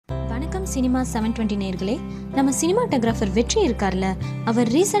வணக்கம் சினிமா 720 நேயர்களே. நம்ம சினிமாட்டோகிராஃபர் வெற்றி இருக்கார்ல, அவர்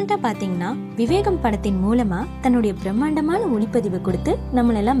ரீசெண்டாக பார்த்தீங்கன்னா விவேகம் படத்தின் மூலமாக தன்னுடைய பிரம்மாண்டமான ஒளிப்பதிவு கொடுத்து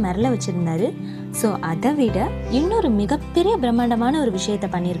நம்மளெல்லாம் மிரள வச்சுருந்தாரு. ஸோ அதை விட இன்னொரு மிகப்பெரிய பிரம்மாண்டமான ஒரு விஷயத்த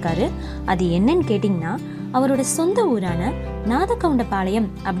பண்ணியிருக்காரு. அது என்னன்னு கேட்டிங்கன்னா, அவரோட சொந்த ஊரான நாதகவுண்டபாளையம்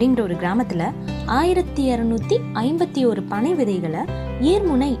அப்படிங்கிற ஒரு கிராமத்தில் 1251 பனை விதைகளை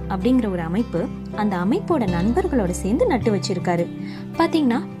ஈர்முனை அப்படிங்கிற ஒரு அமைப்பு அந்த அமைப்போட நண்பர்களோட சேர்ந்து நட்டு வச்சிருக்காரு.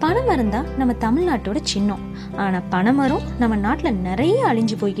 பார்த்தீங்கன்னா பனைமரம் தான் நம்ம தமிழ்நாட்டோட சின்னம். ஆனால் பனைமரம் நம்ம நாட்டில் நிறைய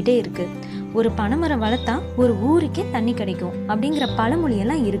அழிஞ்சு போய்கிட்டே இருக்கு. ஒரு பனைமரம் வளர்த்தா ஒரு ஊருக்கே தண்ணி கிடைக்கும் அப்படிங்கிற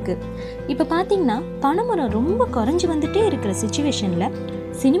பழமொழியெல்லாம் இருக்கு. இப்போ பார்த்தீங்கன்னா பனைமரம் ரொம்ப குறைஞ்சி வந்துட்டே இருக்கிற சுச்சுவேஷனில்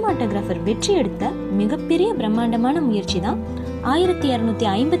சினிமாட்டோகிராஃபர் வெற்றி எடுத்த மிகப்பெரிய பிரம்மாண்டமான முயற்சி தான்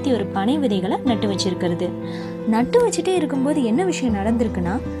 1251 பனை விதைகளை நட்டு வச்சிருக்கிறது. நட்டு வச்சுட்டே இருக்கும்போது என்ன விஷயம்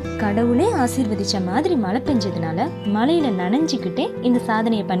நடந்திருக்குன்னா, கடவுளே ஆசீர்வதிச்ச மாதிரி மழை பெஞ்சதுனால மழையில நனைஞ்சிக்கிட்டே இந்த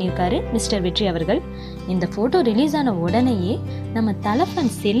சாதனையை பண்ணியிருக்காரு மிஸ்டர் வெற்றி அவர்கள். இந்த போட்டோ ரிலீஸ் ஆன உடனேயே நம்ம தலை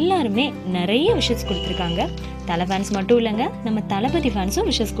ஃபேன்ஸ் எல்லாருமே நிறைய விஷஸ் கொடுத்துருக்காங்க. தலை ஃபேன்ஸ் மட்டும் இல்லைங்க, நம்ம தளபதி ஃபேன்ஸும்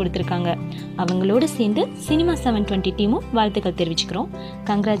விஷஸ் கொடுத்துருக்காங்க. அவங்களோட சேர்ந்து சினிமா 720 டீமும் வாழ்த்துக்கள் தெரிவிச்சுக்கிறோம்.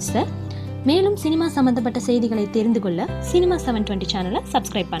 Congrats sir. மேலும் சினிமா சம்பந்தப்பட்ட செய்திகளை தெரிந்து கொள்ள சினிமா 720 சேனலை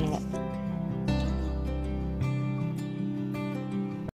சப்ஸ்கிரைப் பண்ணுங்க.